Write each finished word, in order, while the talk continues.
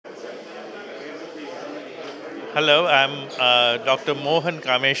Hello, I'm Dr. Mohan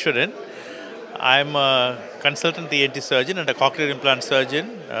Kameswaran. I'm a consultant ENT surgeon and a cochlear implant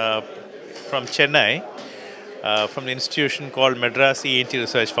surgeon from Chennai, from the institution called Madras ENT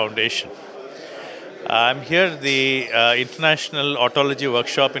Research Foundation. I'm here at the International Audiology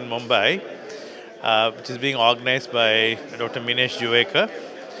Workshop in Mumbai, which is being organized by Dr. Minesh Juvekar.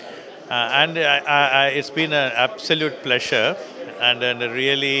 It's been an absolute pleasure and a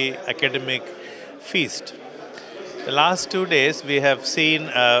really academic feast. The last 2 days, we have seen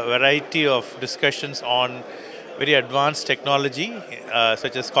a variety of discussions on very advanced technology,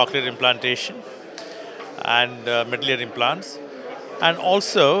 such as cochlear implantation and medullary implants, and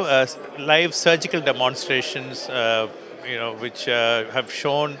also live surgical demonstrations, which have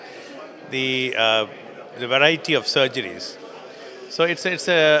shown the variety of surgeries. So it's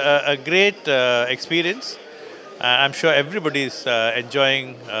a great experience. I'm sure everybody is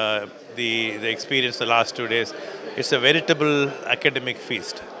enjoying the experience the last 2 days. It's a veritable academic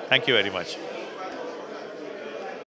feast. Thank you very much.